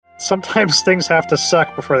sometimes things have to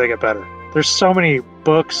suck before they get better. There's so many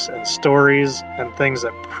books and stories and things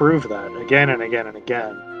that prove that again and again and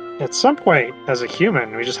again. At some point, as a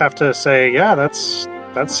human, we just have to say, yeah, that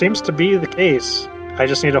seems to be the case. I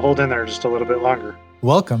just need to hold in there just a little bit longer.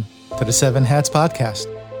 Welcome to the Seven Hats Podcast.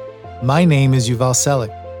 My name is Yuval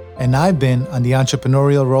Selik, and I've been on the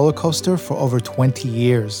entrepreneurial roller coaster for over 20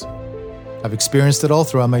 years. I've experienced it all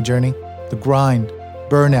throughout my journey: the grind,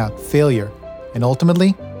 burnout, failure, and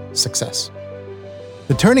ultimately, success.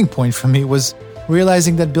 The turning point for me was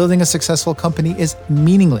realizing that building a successful company is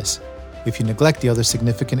meaningless if you neglect the other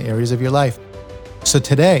significant areas of your life. So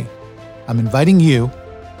today, I'm inviting you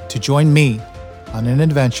to join me on an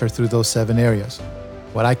adventure through those 7 areas,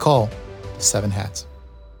 what I call the 7 hats.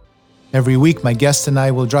 Every week, my guests and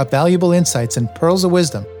I will drop valuable insights and pearls of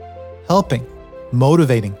wisdom, helping,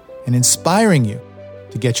 motivating, and inspiring you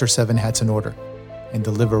to get your 7 hats in order and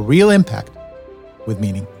deliver real impact with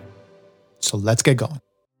meaning. So let's get going.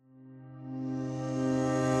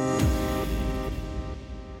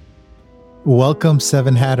 Welcome,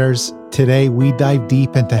 7 Hatters. Today, we dive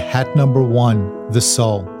deep into hat number 1, the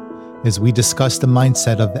soul, as we discuss the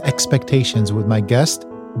mindset of the expectations with my guest,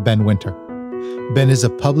 Ben Winter. Ben is a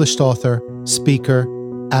published author, speaker,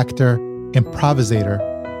 actor, improvisator,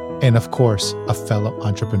 and of course, a fellow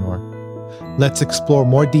entrepreneur. Let's explore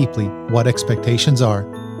more deeply what expectations are,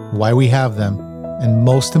 why we have them, and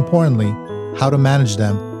most importantly, how to manage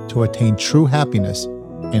them to attain true happiness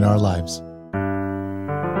in our lives.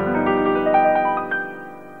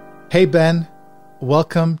 Hey, Ben,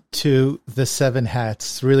 welcome to the 7 Hats.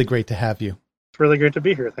 It's really great to have you. It's really great to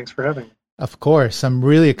be here. Thanks for having me. Of course. I'm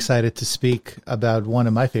really excited to speak about one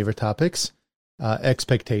of my favorite topics,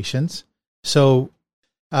 expectations. So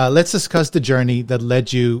let's discuss the journey that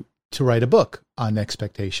led you to write a book on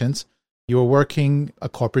expectations. You were working a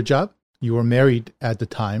corporate job. You were married at the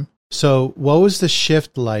time. So what was the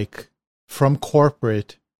shift like from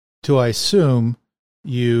corporate to, I assume,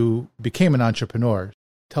 you became an entrepreneur?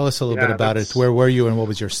 Tell us a little bit about it. Where were you and what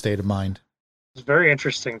was your state of mind? It's a very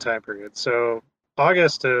interesting time period. So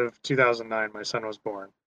August of 2009, my son was born.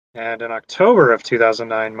 And in October of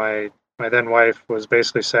 2009, my then wife was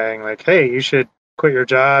basically saying, like, hey, you should quit your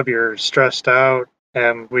job. You're stressed out.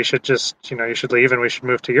 And we should just, you should leave and we should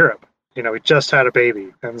move to Europe. We just had a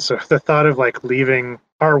baby. And so the thought of like leaving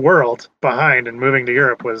our world behind and moving to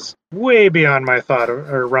Europe was way beyond my thought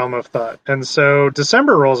or realm of thought. And so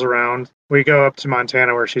December rolls around. We go up to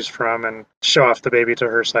Montana where she's from and show off the baby to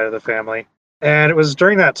her side of the family. And it was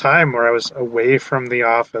during that time where I was away from the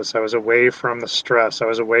office. I was away from the stress. I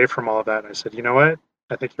was away from all of that. And I said, you know what?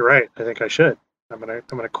 I think you're right. I think I should. I'm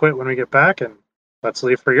gonna quit when we get back and let's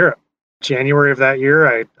leave for Europe. January of that year,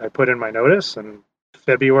 I put in my notice, and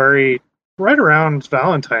February, right around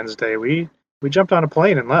Valentine's Day, we jumped on a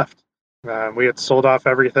plane and left. We had sold off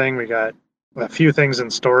everything. We got a few things in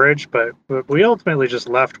storage, but we ultimately just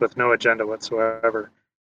left with no agenda whatsoever.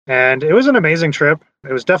 And it was an amazing trip.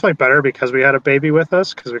 It was definitely better because we had a baby with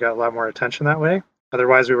us, because we got a lot more attention that way.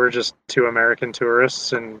 Otherwise, we were just 2 American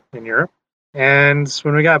tourists in Europe. And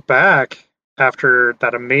when we got back after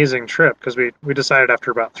that amazing trip, because we decided after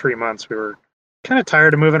about 3 months we were kind of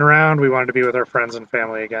tired of moving around. We wanted to be with our friends and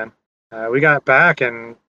family again. We got back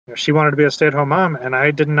and she wanted to be a stay-at-home mom, and I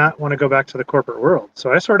did not want to go back to the corporate world.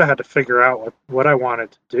 So I sort of had to figure out what I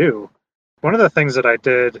wanted to do. One of the things that I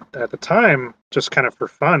did at the time, just kind of for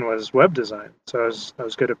fun, was web design. So I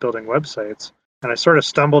was good at building websites. And I sort of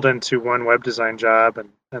stumbled into one web design job and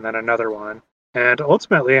then another one. And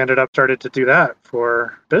ultimately ended up started to do that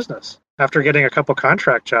for business. After getting a couple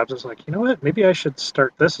contract jobs, I was like, you know what, maybe I should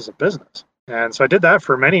start this as a business. And so I did that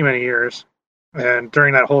for many, many years. And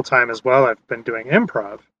during that whole time as well, I've been doing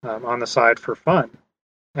improv on the side for fun.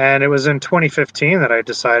 And it was in 2015 that I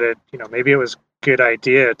decided, maybe it was a good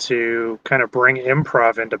idea to kind of bring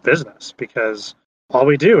improv into business, because all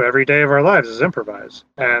we do every day of our lives is improvise.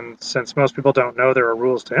 And since most people don't know there are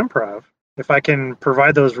rules to improv, if I can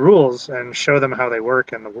provide those rules and show them how they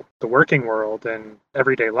work in the working world and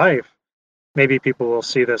everyday life, maybe people will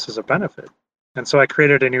see this as a benefit. And so I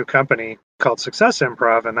created a new company called Success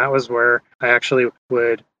Improv, and that was where I actually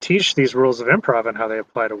would teach these rules of improv and how they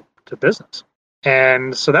apply to business.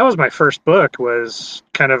 And so that was my first book, was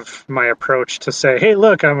kind of my approach to say, hey,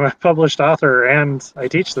 look, I'm a published author and I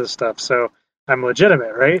teach this stuff, so I'm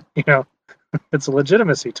legitimate, right? It's a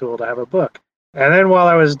legitimacy tool to have a book. And then while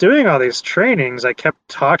I was doing all these trainings, I kept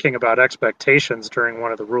talking about expectations during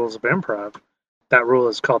one of the rules of improv. That rule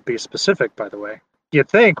is called Be Specific, by the way. You'd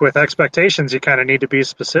think with expectations, you kind of need to be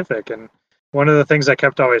specific. And one of the things I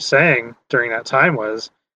kept always saying during that time was,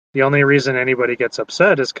 the only reason anybody gets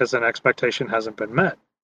upset is because an expectation hasn't been met.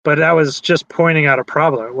 but I was just pointing out a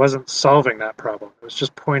problem. It wasn't solving that problem. It was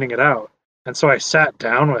just pointing it out. And so I sat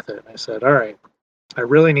down with it and I said, all right, I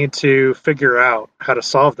really need to figure out how to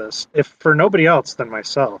solve this, if for nobody else than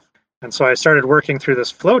myself. And so I started working through this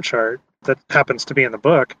flow chart that happens to be in the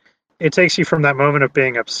book. It takes you from that moment of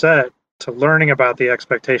being upset to learning about the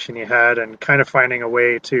expectation you had and kind of finding a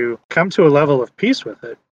way to come to a level of peace with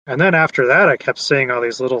it. And then after that, I kept seeing all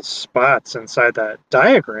these little spots inside that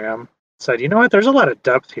diagram. Said, you know what? There's a lot of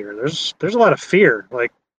depth here. There's a lot of fear.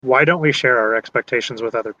 Like, why don't we share our expectations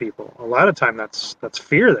with other people? A lot of time, that's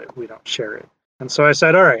fear that we don't share it. And so I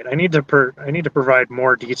said, all right, I need to provide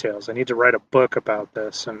more details. I need to write a book about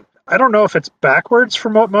this. And I don't know if it's backwards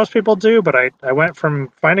from what most people do, but I went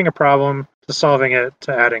from finding a problem to solving it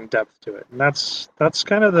to adding depth to it. And that's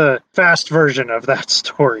kind of the fast version of that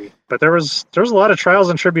story. But there was a lot of trials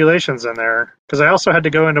and tribulations in there, because I also had to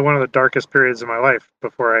go into one of the darkest periods of my life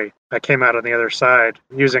before I came out on the other side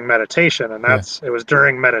using meditation. And it was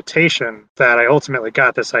during meditation that I ultimately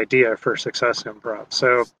got this idea for Success Improv.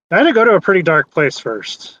 So I had to go to a pretty dark place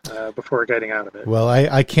first before getting out of it. Well,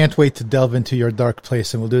 I can't wait to delve into your dark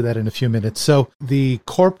place, and we'll do that in a few minutes. So the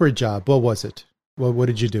corporate job, what was it? What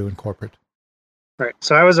did you do in corporate? Right.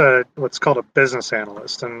 So I was what's called a business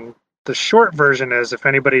analyst. And the short version is, if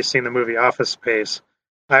anybody's seen the movie Office Space,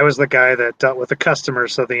 I was the guy that dealt with the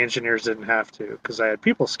customers so the engineers didn't have to, because I had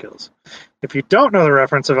people skills. If you don't know the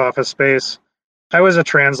reference of Office Space, I was a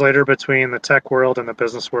translator between the tech world and the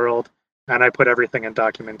business world, and I put everything in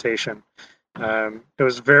documentation. It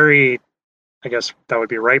was very, I guess that would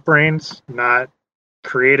be right-brained, not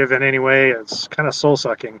creative in any way. It's kind of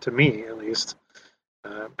soul-sucking to me, at least,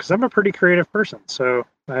 because I'm a pretty creative person. So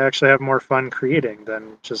I actually have more fun creating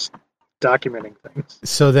than just documenting things.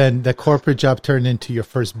 So then the corporate job turned into your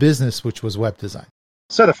first business, which was web design.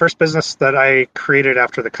 So the first business that I created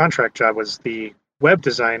after the contract job was the web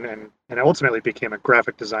design, and ultimately became a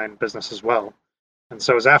graphic design business as well. And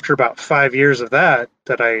so it was after about 5 years of that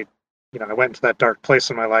I went into that dark place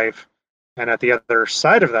in my life. And at the other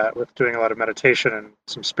side of that, with doing a lot of meditation and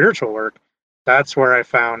some spiritual work, that's where I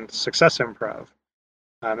found Success Improv.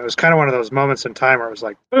 It was kind of one of those moments in time where it was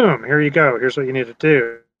like, boom, here you go. Here's what you need to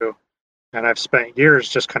do. And I've spent years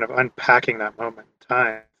just kind of unpacking that moment in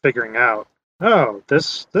time, figuring out, oh,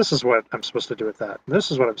 this is what I'm supposed to do with that.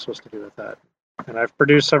 This is what I'm supposed to do with that. And I've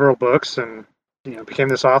produced several books and became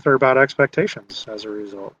this author about expectations as a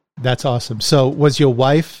result. That's awesome. So was your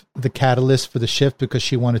wife the catalyst for the shift because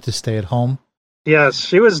she wanted to stay at home? Yes,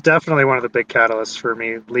 she was definitely one of the big catalysts for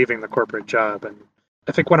me leaving the corporate job. And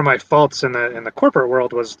I think one of my faults in the corporate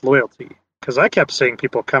world was loyalty, because I kept seeing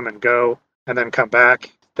people come and go and then come back.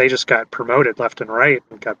 They just got promoted left and right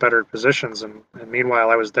and got better positions. And meanwhile,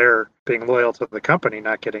 I was there being loyal to the company,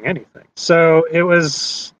 not getting anything. So it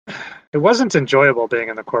wasn't enjoyable being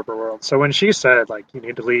in the corporate world. So when she said, like, you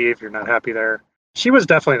need to leave, you're not happy there, she was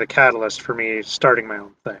definitely the catalyst for me starting my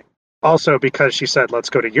own thing. Also, because she said, let's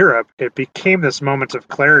go to Europe, it became this moment of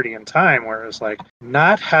clarity in time where it was like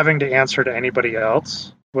not having to answer to anybody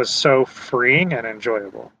else was so freeing and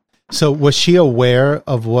enjoyable. So was she aware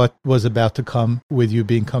of what was about to come with you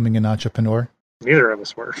becoming an entrepreneur? Neither of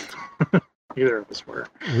us were. Neither of us were.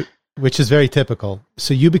 Which is very typical.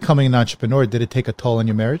 So you becoming an entrepreneur, did it take a toll on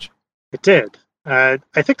your marriage? It did. I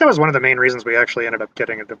think that was one of the main reasons we actually ended up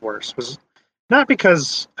getting a divorce, was not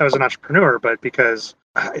because I was an entrepreneur, but because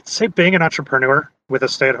I'd say being an entrepreneur with a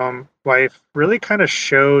stay-at-home wife really kind of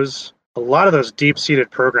shows a lot of those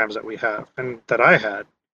deep-seated programs that we have and that I had.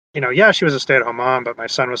 She was a stay-at-home mom, but my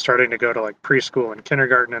son was starting to go to like preschool and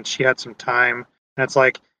kindergarten, and she had some time. And it's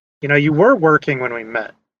like, you were working when we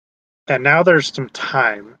met, and now there's some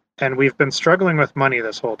time, and we've been struggling with money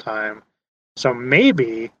this whole time. So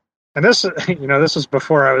maybe, and this was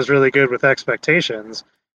before I was really good with expectations.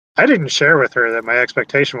 I didn't share with her that my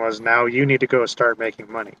expectation was, now you need to go start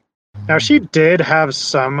making money. Now, she did have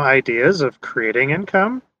some ideas of creating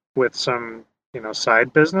income with some,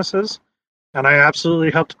 side businesses. And I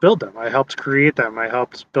absolutely helped build them. I helped create them. I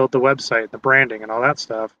helped build the website, the branding, and all that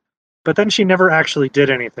stuff. But then she never actually did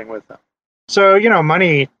anything with them. So,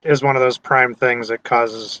 money is one of those prime things that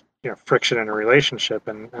causes, friction in a relationship.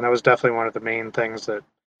 And that was definitely one of the main things that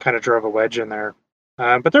kind of drove a wedge in there.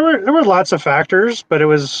 But there were lots of factors, but it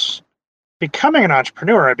was becoming an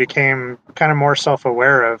entrepreneur. I became kind of more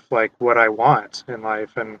self-aware of like what I want in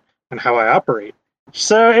life and how I operate.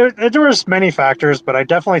 So there was many factors, but I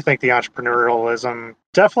definitely think the entrepreneurialism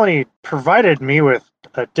definitely provided me with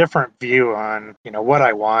a different view on, what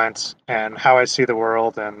I want and how I see the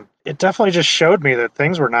world. And it definitely just showed me that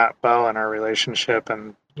things were not well in our relationship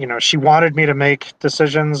and she wanted me to make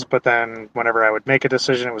decisions, but then whenever I would make a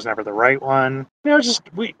decision, it was never the right one. Just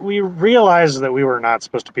we realized that we were not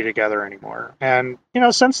supposed to be together anymore. And,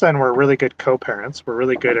 since then, we're really good co-parents. We're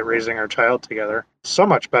really good at raising our child together. So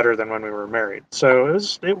much better than when we were married. So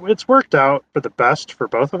it's worked out for the best for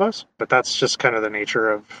both of us, but that's just kind of the nature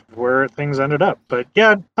of where things ended up. But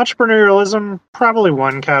yeah, entrepreneurialism, probably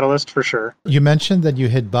one catalyst for sure. You mentioned that you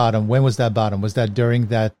hit bottom. When was that bottom? Was that during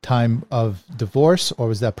that time of divorce, or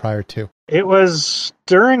was that prior to? It was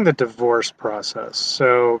during the divorce process.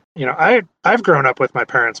 So, I've grown up with my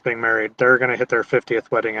parents being married. They're going to hit their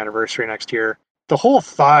 50th wedding anniversary next year. The whole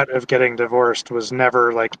thought of getting divorced was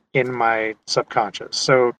never like in my subconscious.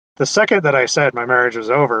 So the second that I said my marriage was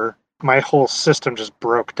over, my whole system just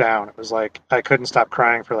broke down. It was like I couldn't stop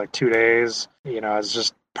crying for like 2 days. I was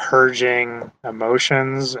just purging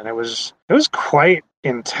emotions, and it was quite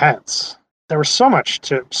intense. There was so much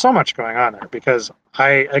going on there because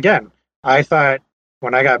I thought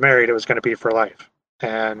when I got married it was going to be for life,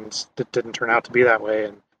 and it didn't turn out to be that way.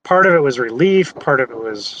 And part of it was relief, part of it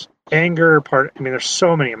was anger, there's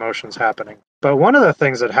so many emotions happening. But one of the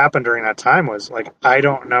things that happened during that time was like, I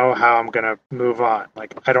don't know how I'm going to move on.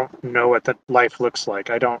 Like, I don't know what the life looks like.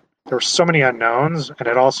 There were so many unknowns, and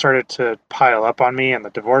it all started to pile up on me, and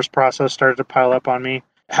the divorce process started to pile up on me.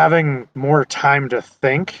 Having more time to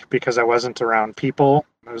think because I wasn't around people.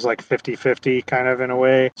 It was like 50-50 kind of in a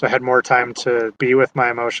way. So I had more time to be with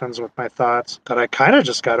my emotions, with my thoughts, that I kind of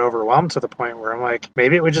just got overwhelmed to the point where I'm like,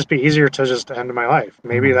 maybe it would just be easier to just end my life.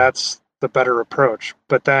 Maybe that's the better approach.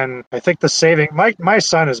 But then I think my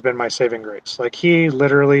son has been my saving grace. Like, he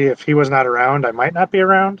literally, if he was not around, I might not be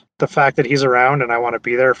around. The fact that he's around and I want to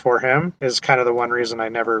be there for him is kind of the one reason I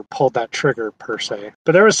never pulled that trigger per se.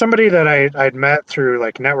 But there was somebody that I'd met through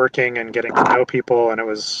like networking and getting to know people, and it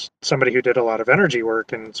was somebody who did a lot of energy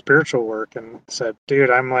work and spiritual work, and said,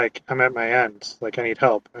 dude, I'm at my end. Like, I need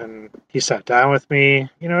help. And he sat down with me.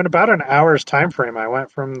 In about an hour's time frame, I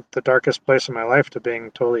went from the darkest place in my life to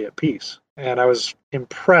being totally at peace. And I was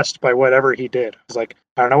impressed by whatever he did. I was like,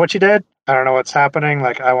 I don't know what you did. I don't know what's happening.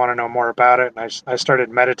 Like, I want to know more about it. And I started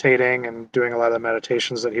meditating and doing a lot of the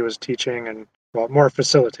meditations that he was teaching, and more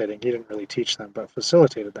facilitating. He didn't really teach them, but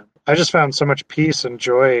facilitated them. I just found so much peace and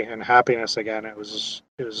joy and happiness again. It was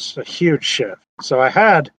a huge shift. So I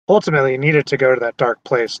had ultimately needed to go to that dark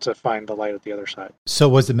place to find the light at the other side. So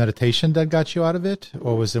was it meditation that got you out of it,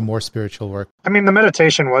 or was it more spiritual work? The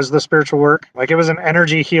meditation was the spiritual work. Like, it was an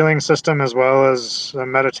energy healing system as well as a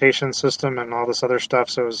meditation system and all this other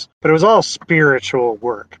stuff. But it was all spiritual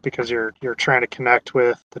work because you're trying to connect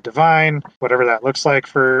with the divine, whatever that looks like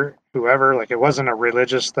for whoever. Like, it wasn't a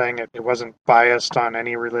religious thing. It wasn't biased on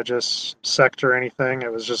any religious sect or anything.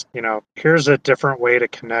 It was just, here's a different way to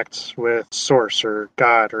connect with source or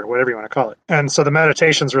God or whatever you want to call it. And so the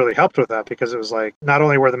meditations really helped with that, because it was like, not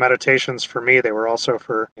only were the meditations for me, they were also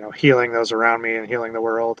for, healing those around me and healing the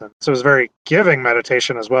world. And so it was very giving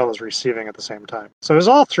meditation as well as receiving at the same time. So it was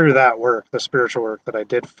all through that work, the spiritual work, that I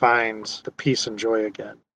did find the peace and joy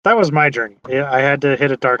again. That was my journey. I had to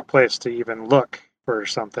hit a dark place to even look for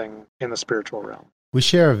something in the spiritual realm. We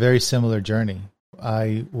share a very similar journey.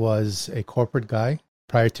 I was a corporate guy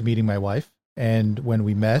prior to meeting my wife. And when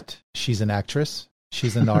we met, she's an actress.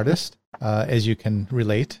 She's an artist, as you can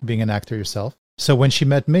relate, being an actor yourself. So when she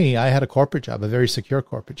met me, I had a corporate job, a very secure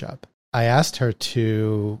corporate job. I asked her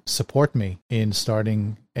to support me in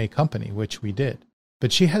starting a company, which we did.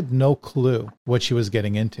 But she had no clue what she was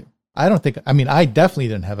getting into. I definitely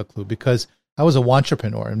didn't have a clue, because I was a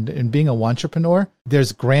wantrepreneur. And being a wantrepreneur,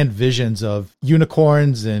 there's grand visions of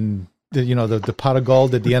unicorns and the pot of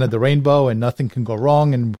gold at the end of the rainbow, and nothing can go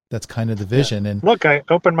wrong. And that's kind of the vision. And look, I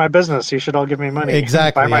opened my business. You should all give me money.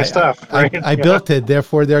 Exactly. Buy my stuff. Right? I built it.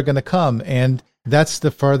 Therefore, they're going to come. And that's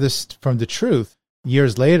the furthest from the truth.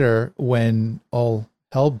 Years later, when all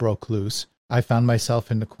hell broke loose, I found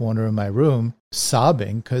myself in the corner of my room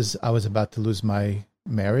sobbing because I was about to lose my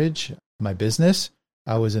marriage, my business.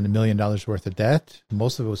 I was in $1 million worth of debt.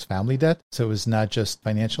 Most of it was family debt. So it was not just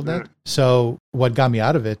financial debt. So what got me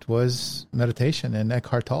out of it was meditation and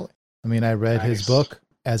Eckhart Tolle. I read his book.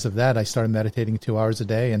 As of that, I started meditating 2 hours a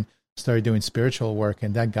day and started doing spiritual work.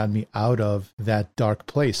 And that got me out of that dark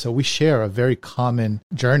place. So we share a very common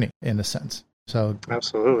journey in a sense. So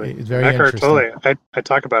absolutely. It's very Eckhart interesting. Tolle. I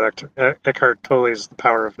talk about Eckhart Tolle's The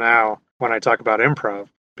Power of Now when I talk about improv.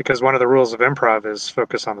 Because one of the rules of improv is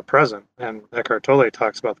focus on the present. And Eckhart Tolle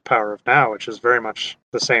talks about the power of now, which is very much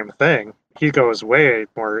the same thing. He goes way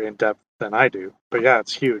more in depth than I do. But yeah,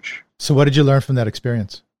 it's huge. So what did you learn from that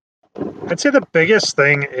experience? I'd say the biggest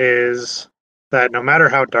thing is that no matter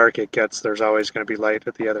how dark it gets, there's always going to be light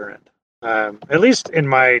at the other end. At least in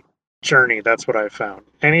my journey, that's what I've found.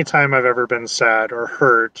 Anytime I've ever been sad or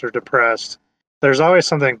hurt or depressed, there's always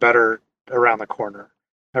something better around the corner.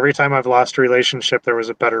 Every time I've lost a relationship, there was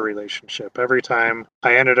a better relationship. Every time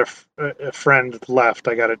I ended a friend left,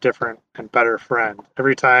 I got a different and better friend.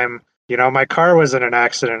 Every time, my car was in an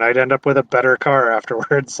accident, I'd end up with a better car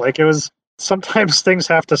afterwards. Like sometimes things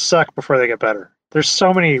have to suck before they get better. There's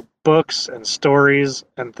so many books and stories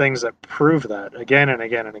and things that prove that again and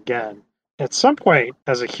again and again. At some point,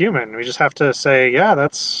 as a human, we just have to say, yeah,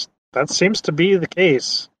 that seems to be the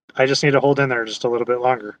case. I just need to hold in there just a little bit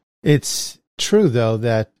longer. It's true, though,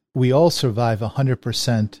 that we all survive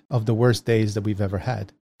 100% of the worst days that we've ever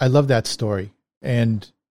had. I love that story.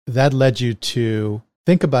 And that led you to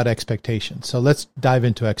think about expectations. So let's dive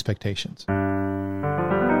into expectations.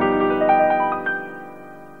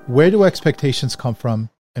 Where do expectations come from,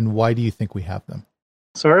 and why do you think we have them?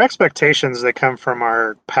 So our expectations, they come from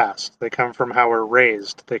our past. They come from how we're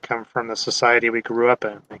raised. They come from the society we grew up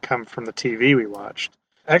in. They come from the TV we watched.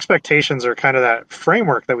 Expectations are kind of that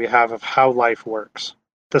framework that we have of how life works.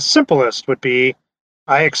 The simplest would be,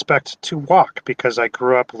 I expect to walk because I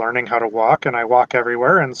grew up learning how to walk and I walk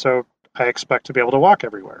everywhere, and so I expect to be able to walk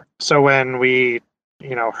everywhere. So when we,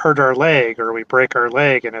 hurt our leg or we break our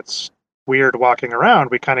leg and it's weird walking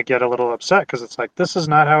around, we kind of get a little upset because it's like, this is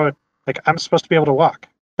not how it, I'm supposed to be able to walk.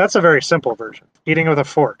 That's a very simple version. Eating with a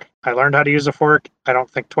fork. I learned how to use a fork. I don't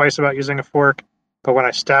think twice about using a fork, but when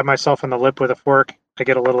I stab myself in the lip with a fork, I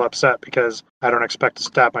get a little upset because I don't expect to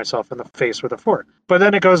stab myself in the face with a fork. But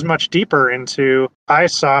then it goes much deeper into, I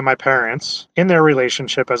saw my parents in their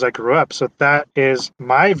relationship as I grew up. So that is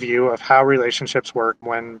my view of how relationships work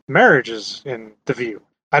when marriage is in the view.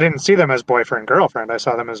 I didn't see them as boyfriend, girlfriend. I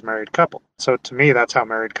saw them as married couple. So to me, that's how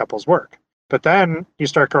married couples work. But then you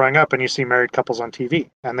start growing up and you see married couples on TV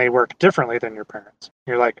and they work differently than your parents.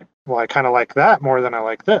 You're like, well, I kind of like that more than I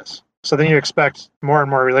like this. So then you expect more and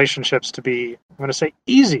more relationships to be, I'm going to say,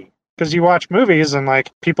 easy. Because you watch movies and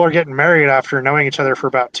people are getting married after knowing each other for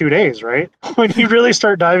about 2 days, right? When you really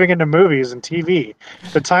start diving into movies and TV,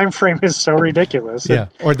 the time frame is so ridiculous. Yeah,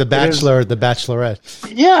 or The Bachelor or The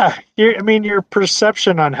Bachelorette. Yeah, your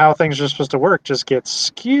perception on how things are supposed to work just gets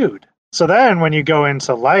skewed. So then when you go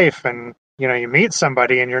into life and you meet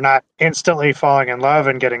somebody and you're not instantly falling in love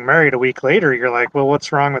and getting married a week later, you're like, well,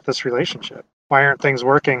 what's wrong with this relationship? Why aren't things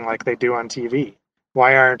working like they do on TV?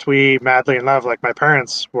 Why aren't we madly in love like my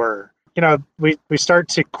parents were? We start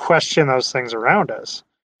to question those things around us.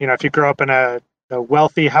 If you grow up in a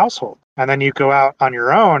wealthy household and then you go out on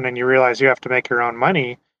your own and you realize you have to make your own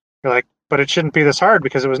money, you're like, but it shouldn't be this hard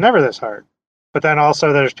because it was never this hard. But then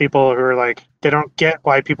also there's people who are like, they don't get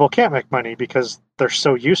why people can't make money because they're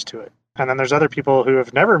so used to it. And then there's other people who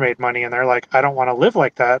have never made money and they're like, I don't want to live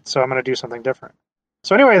like that, so I'm going to do something different.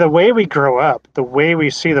 So anyway, the way we grow up, the way we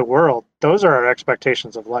see the world, those are our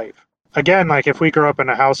expectations of life. Again, if we grow up in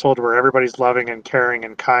a household where everybody's loving and caring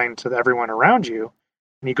and kind to everyone around you,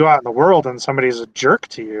 and you go out in the world and somebody's a jerk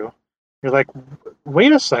to you, you're like,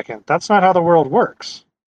 wait a second, that's not how the world works.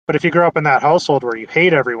 But if you grow up in that household where you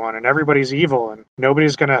hate everyone and everybody's evil and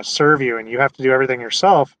nobody's going to serve you and you have to do everything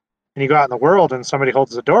yourself, and you go out in the world and somebody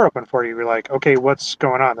holds the door open for you, you're like, okay, what's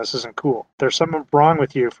going on? This isn't cool. There's something wrong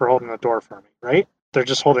with you for holding the door for me, right? They're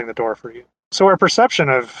just holding the door for you. So our perception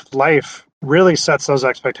of life really sets those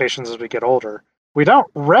expectations as we get older. We don't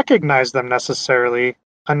recognize them necessarily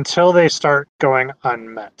until they start going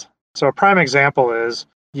unmet. So a prime example is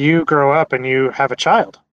you grow up and you have a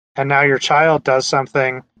child, and now your child does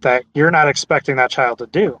something that you're not expecting that child to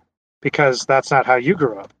do because that's not how you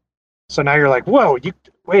grew up. So now you're like, whoa,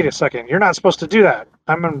 wait a second, you're not supposed to do that.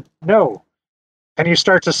 No. And you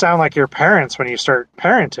start to sound like your parents when you start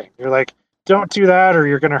parenting. You're like, don't do that or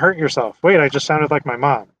you're going to hurt yourself. Wait, I just sounded like my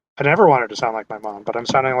mom. I never wanted to sound like my mom, but I'm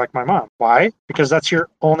sounding like my mom. Why? Because that's your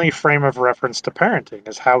only frame of reference to parenting,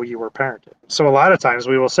 is how you were parented. So a lot of times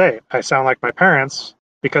we will say, I sound like my parents,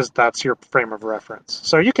 because that's your frame of reference.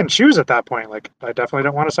 So you can choose at that point, I definitely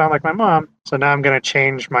don't want to sound like my mom. So now I'm going to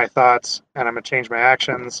change my thoughts and I'm going to change my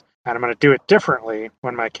actions and I'm going to do it differently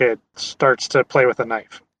when my kid starts to play with a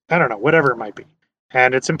knife. I don't know, whatever it might be.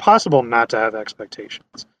 And it's impossible not to have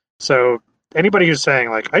expectations. So anybody who's saying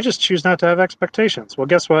I just choose not to have expectations. Well,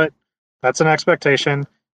 guess what? That's an expectation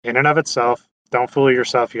in and of itself. Don't fool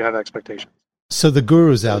yourself. You have expectations. So the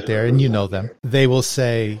gurus out there, and you know them, they will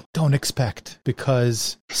say, don't expect,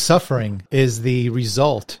 because suffering is the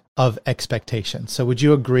result of expectation. So would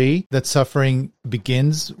you agree that suffering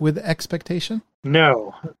begins with expectation?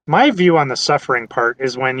 No. My view on the suffering part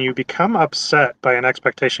is when you become upset by an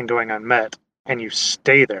expectation going unmet and you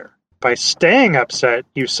stay there. By staying upset,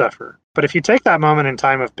 you suffer. But if you take that moment in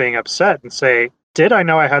time of being upset and say, did I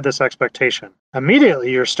know I had this expectation?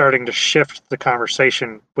 Immediately, you're starting to shift the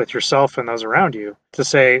conversation with yourself and those around you to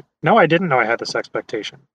say, no, I didn't know I had this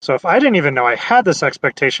expectation. So if I didn't even know I had this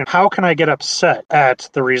expectation, how can I get upset at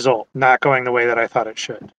the result not going the way that I thought it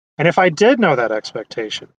should? And if I did know that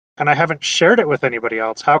expectation and I haven't shared it with anybody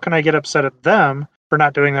else, how can I get upset at them for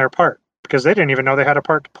not doing their part? Because they didn't even know they had a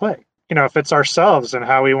part to play. If it's ourselves and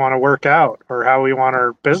how we want to work out or how we want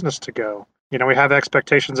our business to go, we have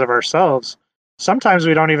expectations of ourselves. Sometimes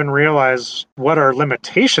we don't even realize what our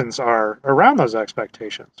limitations are around those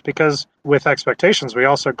expectations, because with expectations, we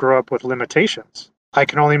also grow up with limitations. I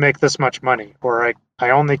can only make this much money, or I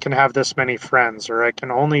only can have this many friends, or I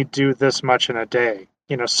can only do this much in a day.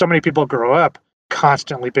 So many people grow up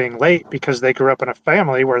constantly being late because they grew up in a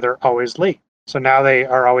family where they're always late. So now they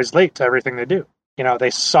are always late to everything they do.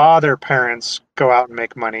 They saw their parents go out and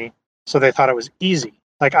make money, so they thought it was easy.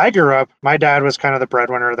 Like I grew up, my dad was kind of the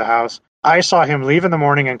breadwinner of the house. I saw him leave in the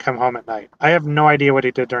morning and come home at night. I have no idea what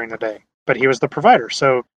he did during the day, but he was the provider.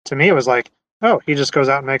 So to me, it was like, oh, he just goes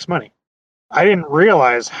out and makes money. I didn't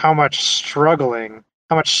realize how much struggle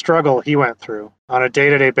he went through on a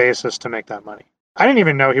day-to-day basis to make that money. I didn't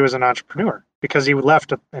even know he was an entrepreneur because he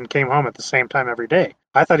left and came home at the same time every day.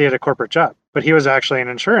 I thought he had a corporate job, but he was actually an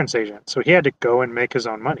insurance agent. So he had to go and make his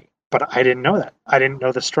own money. But I didn't know that. I didn't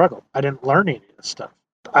know the struggle. I didn't learn any of this stuff.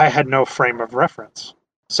 I had no frame of reference.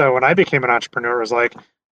 So when I became an entrepreneur, it was like,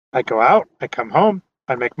 I go out, I come home,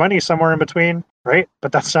 I make money somewhere in between, right?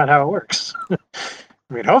 But that's not how it works.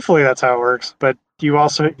 I mean, hopefully that's how it works. But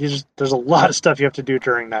there's a lot of stuff you have to do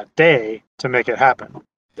during that day to make it happen.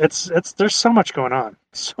 There's so much going on,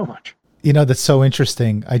 so much. That's so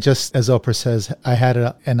interesting. As Oprah says, I had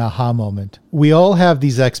an aha moment. We all have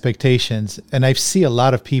these expectations, and I see a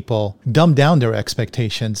lot of people dumb down their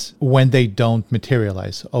expectations when they don't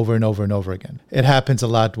materialize over and over and over again. It happens a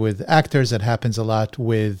lot with actors. It happens a lot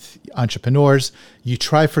with entrepreneurs. You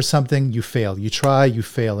try for something, you fail. You try, you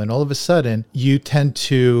fail. And all of a sudden, you tend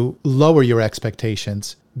to lower your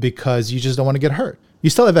expectations because you just don't want to get hurt.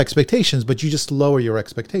 You still have expectations, but you just lower your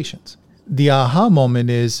expectations. The aha moment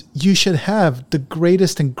is you should have the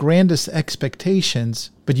greatest and grandest expectations,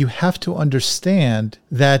 but you have to understand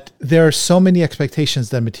that there are so many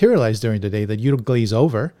expectations that materialize during the day that you don't glaze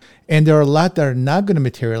over. And there are a lot that are not going to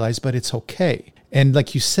materialize, but it's okay. And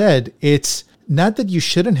like you said, it's not that you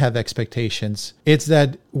shouldn't have expectations. It's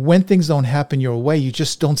that when things don't happen your way, you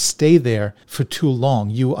just don't stay there for too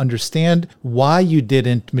long. You understand why you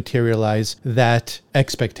didn't materialize that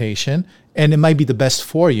expectation. And it might be the best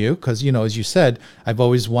for you because, as you said, I've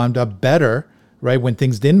always wound up better, right, when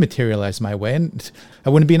things didn't materialize my way. And I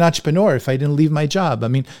wouldn't be an entrepreneur if I didn't leave my job. I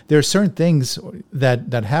mean, there are certain things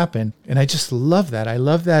that happen. And I just love that. I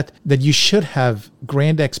love that you should have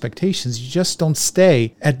grand expectations. You just don't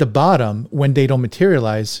stay at the bottom when they don't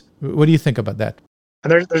materialize. What do you think about that?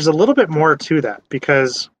 And there's a little bit more to that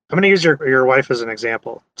because I'm going to use your wife as an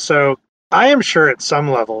example. So I am sure at some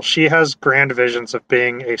level she has grand visions of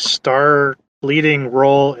being a star leading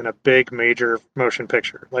role in a big major motion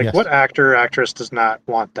picture. Like yes. What actor or actress does not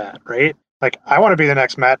want that, right? Like I want to be the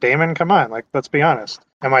next Matt Damon. Come on, like let's be honest.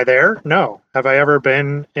 Am I there? No. Have I ever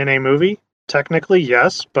been in a movie? Technically,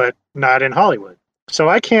 yes, but not in Hollywood. So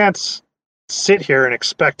I can't sit here and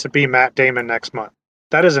expect to be Matt Damon next month.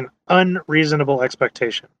 That is an unreasonable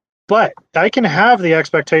expectation. But I can have the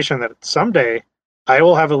expectation that someday I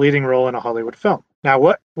will have a leading role in a Hollywood film. Now,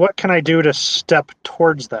 what can I do to step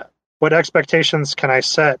towards that? What expectations can I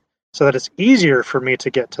set so that it's easier for me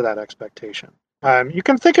to get to that expectation? You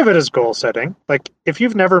can think of it as goal setting. Like if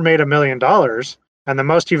you've never made $1 million and the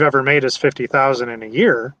most you've ever made is 50,000 in a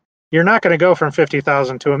year, you're not going to go from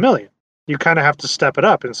 50,000 to $1 million. You kind of have to step it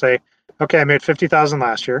up and say, okay, I made 50,000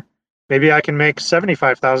 last year. Maybe I can make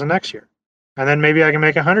 75,000 next year. And then maybe I can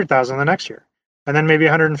make 100,000 the next year. And then maybe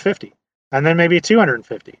 150. And then maybe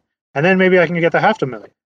 250. And then maybe I can get the $500,000.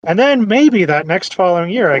 And then maybe that next following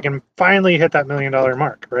year, I can finally hit that $1 million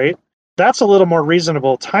mark, right? That's a little more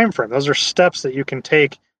reasonable time frame. Those are steps that you can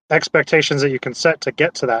take, expectations that you can set to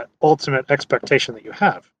get to that ultimate expectation that you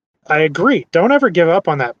have. I agree. Don't ever give up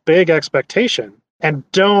on that big expectation and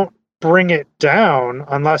don't bring it down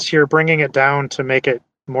unless you're bringing it down to make it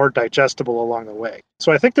more digestible along the way.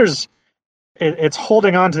 So I think it's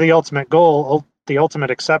holding on to the ultimate goal, the ultimate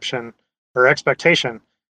exception, or expectation,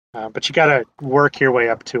 but you got to work your way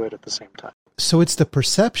up to it at the same time. So it's the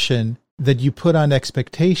perception that you put on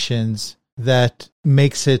expectations that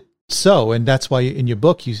makes it so. And that's why in your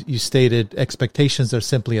book, you stated expectations are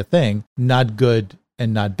simply a thing, not good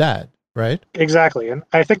and not bad, right? Exactly. And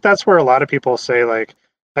I think that's where a lot of people say like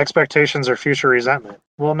expectations are future resentment.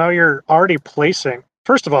 Well, no, you're already placing,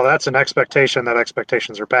 first of all, that's an expectation that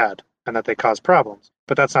expectations are bad and that they cause problems.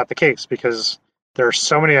 But that's not the case because there are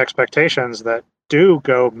so many expectations that do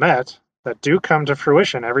go met, that do come to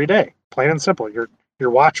fruition every day. Plain and simple. Your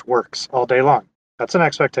watch works all day long. That's an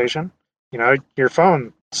expectation. Your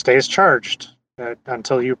phone stays charged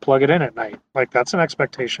until you plug it in at night. Like, that's an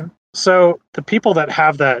expectation. So the people that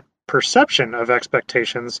have that perception of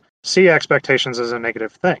expectations see expectations as a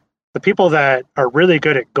negative thing. The people that are really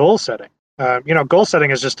good at goal setting, goal setting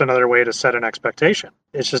is just another way to set an expectation.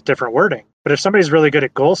 It's just different wording. But if somebody's really good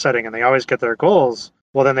at goal setting and they always get their goals,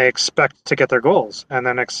 well, then they expect to get their goals. And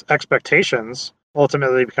then expectations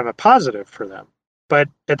ultimately become a positive for them. But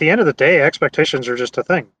at the end of the day, expectations are just a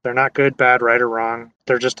thing. They're not good, bad, right, or wrong.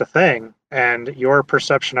 They're just a thing. And your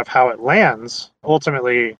perception of how it lands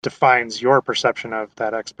ultimately defines your perception of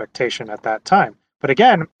that expectation at that time. But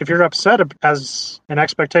again, if you're upset as an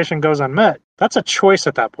expectation goes unmet, that's a choice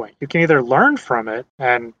at that point. You can either learn from it,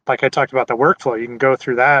 and like I talked about the workflow, you can go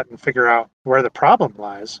through that and figure out where the problem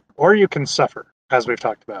lies, or you can suffer, as we've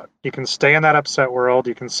talked about. You can stay in that upset world,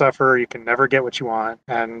 you can suffer, you can never get what you want,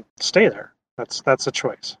 and stay there. That's a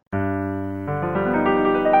choice.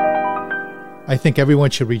 I think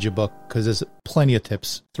everyone should read your book because there's plenty of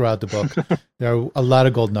tips throughout the book. There are a lot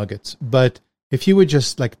of gold nuggets. But if you would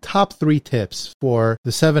just top 3 tips for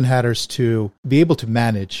the 7 Hatters to be able to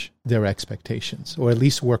manage their expectations or at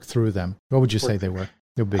least work through them, what would you say they were?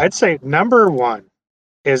 I'd say number 1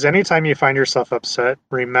 is anytime you find yourself upset,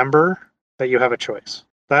 remember that you have a choice.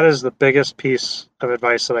 That is the biggest piece of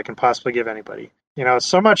advice that I can possibly give anybody.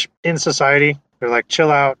 So much in society, they're like,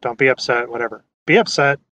 chill out, don't be upset, whatever. Be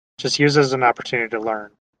upset, just use it as an opportunity to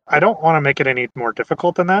learn. I don't want to make it any more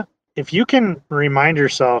difficult than that. If you can remind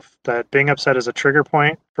yourself that being upset is a trigger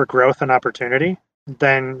point for growth and opportunity,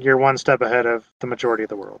 then you're one step ahead of the majority of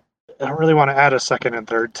the world. I don't really want to add a second and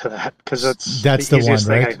third to that because that's the easiest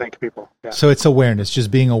thing, I think, people. Yeah. So it's awareness,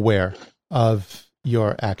 just being aware of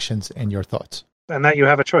your actions and your thoughts. And that you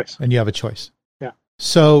have a choice. And you have a choice. Yeah.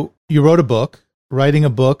 So you wrote a book. Writing a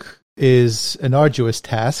book is an arduous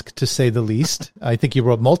task, to say the least. I think you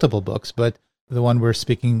wrote multiple books, but the one we're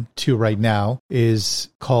speaking to right now is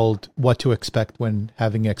called What to Expect When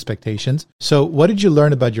Having Expectations. So what did you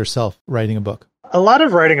learn about yourself writing a book? A lot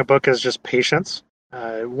of writing a book is just patience.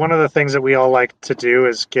 One of the things that we all like to do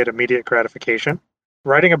is get immediate gratification.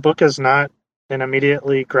 Writing a book is not an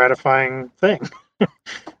immediately gratifying thing.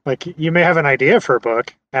 Like, you may have an idea for a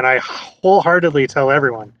book, and I wholeheartedly tell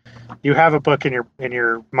everyone, you have a book in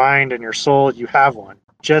your mind and your soul, you have one.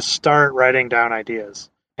 Just start writing down ideas.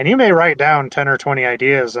 And you may write down 10 or 20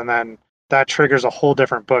 ideas, and then that triggers a whole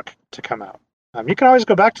different book to come out. You can always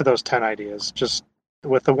go back to those 10 ideas. Just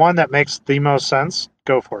with the one that makes the most sense,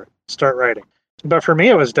 go for it. Start writing. But for me,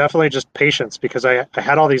 it was definitely just patience because I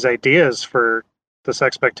had all these ideas for this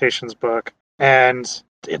expectations book, and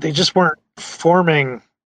they just weren't forming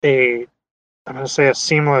a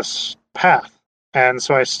seamless path. And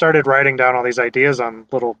so I started writing down all these ideas on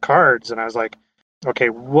little cards, and I was like, okay,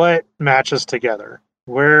 what matches together?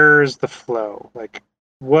 Where's the flow? Like,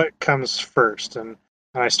 what comes first? And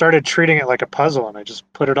I started treating it like a puzzle, and I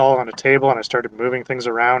just put it all on a table, and I started moving things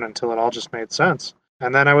around until it all just made sense.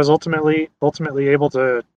 And then I was ultimately able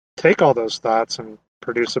to take all those thoughts and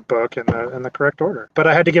produce a book in the correct order. But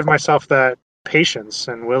I had to give myself that patience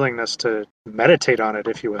and willingness to meditate on it,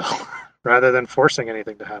 if you will, rather than forcing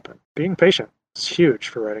anything to happen. Being patient is huge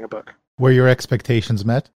for writing a book. Were your expectations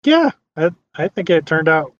met? Yeah, I think it turned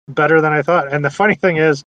out better than I thought. And the funny thing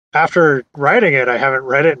is, after writing it, I haven't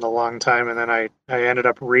read it in a long time, and then I ended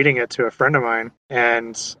up reading it to a friend of mine,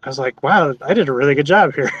 and I was like, wow, I did a really good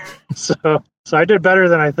job here. So I did better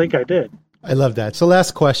than I think I did. I love that. So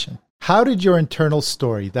last question. How did your internal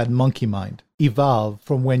story, that monkey mind, evolve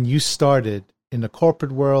from when you started in the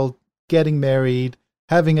corporate world, getting married,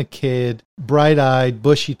 having a kid, bright-eyed,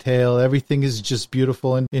 bushy tail, everything is just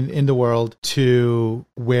beautiful in the world, to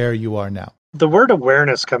where you are now? The word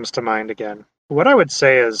awareness comes to mind again. What I would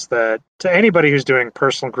say is that to anybody who's doing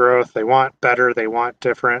personal growth, they want better, they want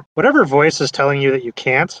different. Whatever voice is telling you that you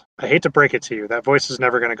can't, I hate to break it to you, that voice is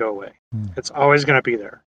never going to go away. It's always going to be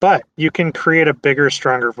there. But you can create a bigger,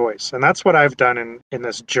 stronger voice. And that's what I've done in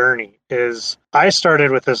this journey, is I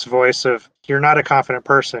started with this voice of, you're not a confident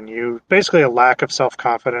person. You basically a lack of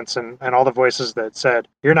self-confidence, and all the voices that said,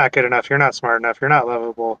 you're not good enough, you're not smart enough, you're not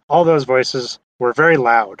lovable. All those voices were very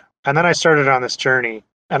loud. And then I started on this journey,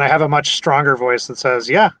 and I have a much stronger voice that says,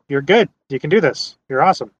 yeah, you're good. You can do this. You're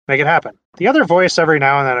awesome. Make it happen. The other voice, every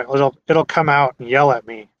now and then, it'll come out and yell at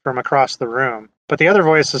me from across the room. But the other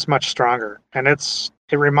voice is much stronger. And it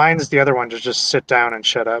reminds the other one to just sit down and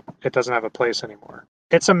shut up. It doesn't have a place anymore.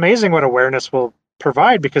 it's amazing what awareness will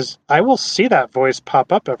provide, because I will see that voice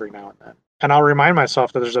pop up every now and then. And I'll remind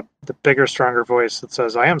myself that there's the bigger, stronger voice that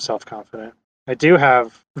says, I am self-confident. I do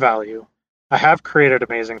have value. I have created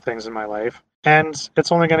amazing things in my life, and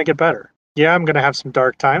it's only going to get better. Yeah, I'm going to have some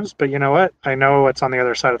dark times, but you know what? I know what's on the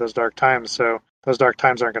other side of those dark times, so those dark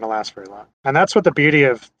times aren't going to last very long. And that's what the beauty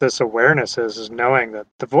of this awareness is knowing that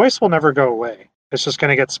the voice will never go away. It's just going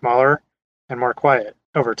to get smaller and more quiet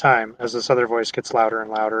over time as this other voice gets louder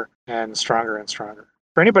and louder and stronger and stronger.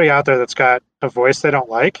 For anybody out there that's got a voice they don't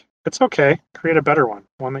like, it's okay. Create a better one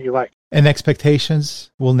that you like. And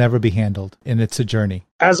expectations will never be handled, and it's a journey.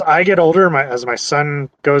 As I get older, as my son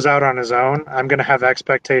goes out on his own, I'm going to have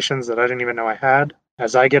expectations that I didn't even know I had.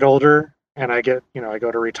 As I get older and I go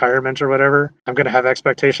to retirement or whatever, I'm going to have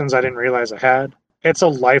expectations I didn't realize I had. It's a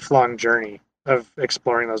lifelong journey of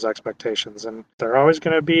exploring those expectations, and they're always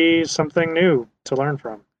going to be something new to learn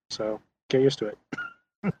from. So get used to it.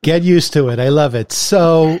 Get used to it. I love it.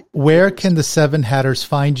 So where can the Seven Hatters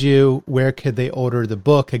find you? Where could they order the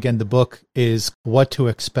book? Again, the book is What to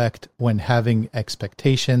Expect When Having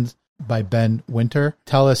Expectations by Ben Winter.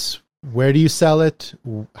 Tell us, where do you sell it?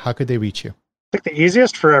 How could they reach you? I think the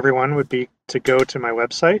easiest for everyone would be to go to my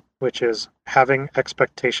website, which is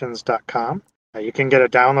havingexpectations.com. You can get a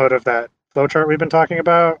download of that flowchart we've been talking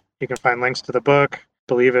about. You can find links to the book.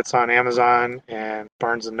 I believe it's on Amazon and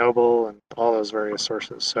Barnes & Noble and all those various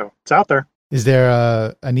sources. So it's out there. Is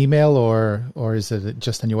there an email or is it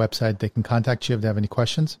just on your website they can contact you if they have any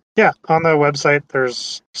questions? Yeah, on the website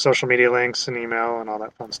there's social media links and email and all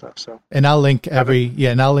that fun stuff. So and I'll link your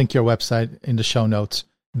website in the show notes.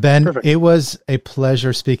 Ben, Perfect. It was a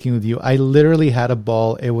pleasure speaking with you. I literally had a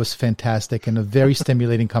ball. It was fantastic and a very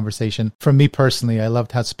stimulating conversation. For me personally, I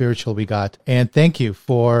loved how spiritual we got. And thank you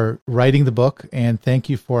for writing the book, and thank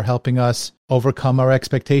you for helping us overcome our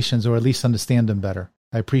expectations, or at least understand them better.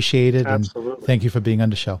 I appreciate it. Absolutely. And thank you for being on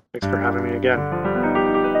the show. Thanks for having me again.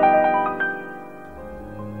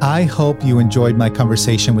 I hope you enjoyed my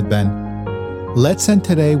conversation with Ben. Let's end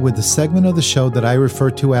today with the segment of the show that I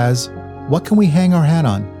refer to as What Can We Hang Our Hat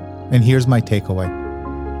On? And here's my takeaway.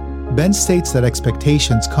 Ben states that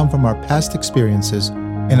expectations come from our past experiences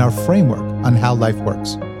and our framework on how life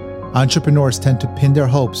works. Entrepreneurs tend to pin their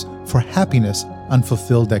hopes for happiness on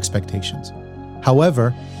fulfilled expectations.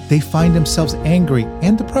 However, they find themselves angry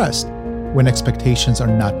and depressed when expectations are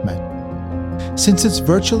not met. Since it's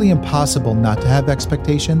virtually impossible not to have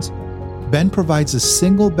expectations, Ben provides the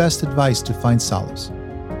single best advice to find solace.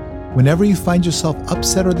 Whenever you find yourself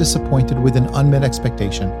upset or disappointed with an unmet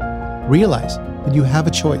expectation, realize that you have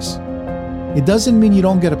a choice. It doesn't mean you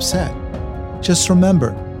don't get upset. Just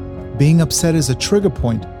remember, being upset is a trigger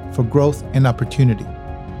point for growth and opportunity.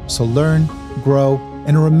 So learn, grow,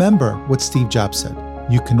 and remember what Steve Jobs said.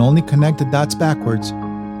 You can only connect the dots backwards.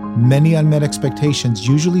 Many unmet expectations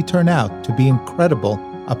usually turn out to be incredible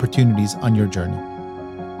opportunities on your journey.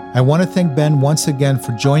 I want to thank Ben once again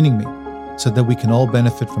for joining me, so that we can all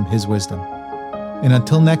benefit from his wisdom. And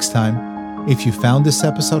until next time, if you found this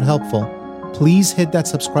episode helpful, please hit that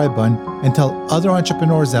subscribe button and tell other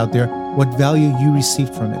entrepreneurs out there what value you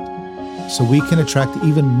received from it, so we can attract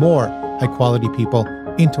even more high-quality people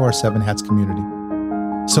into our Seven Hats community.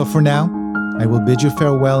 So for now, I will bid you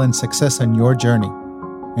farewell and success on your journey.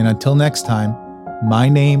 And until next time, my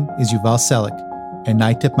name is Yuval Selik, and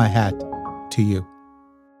I tip my hat to you.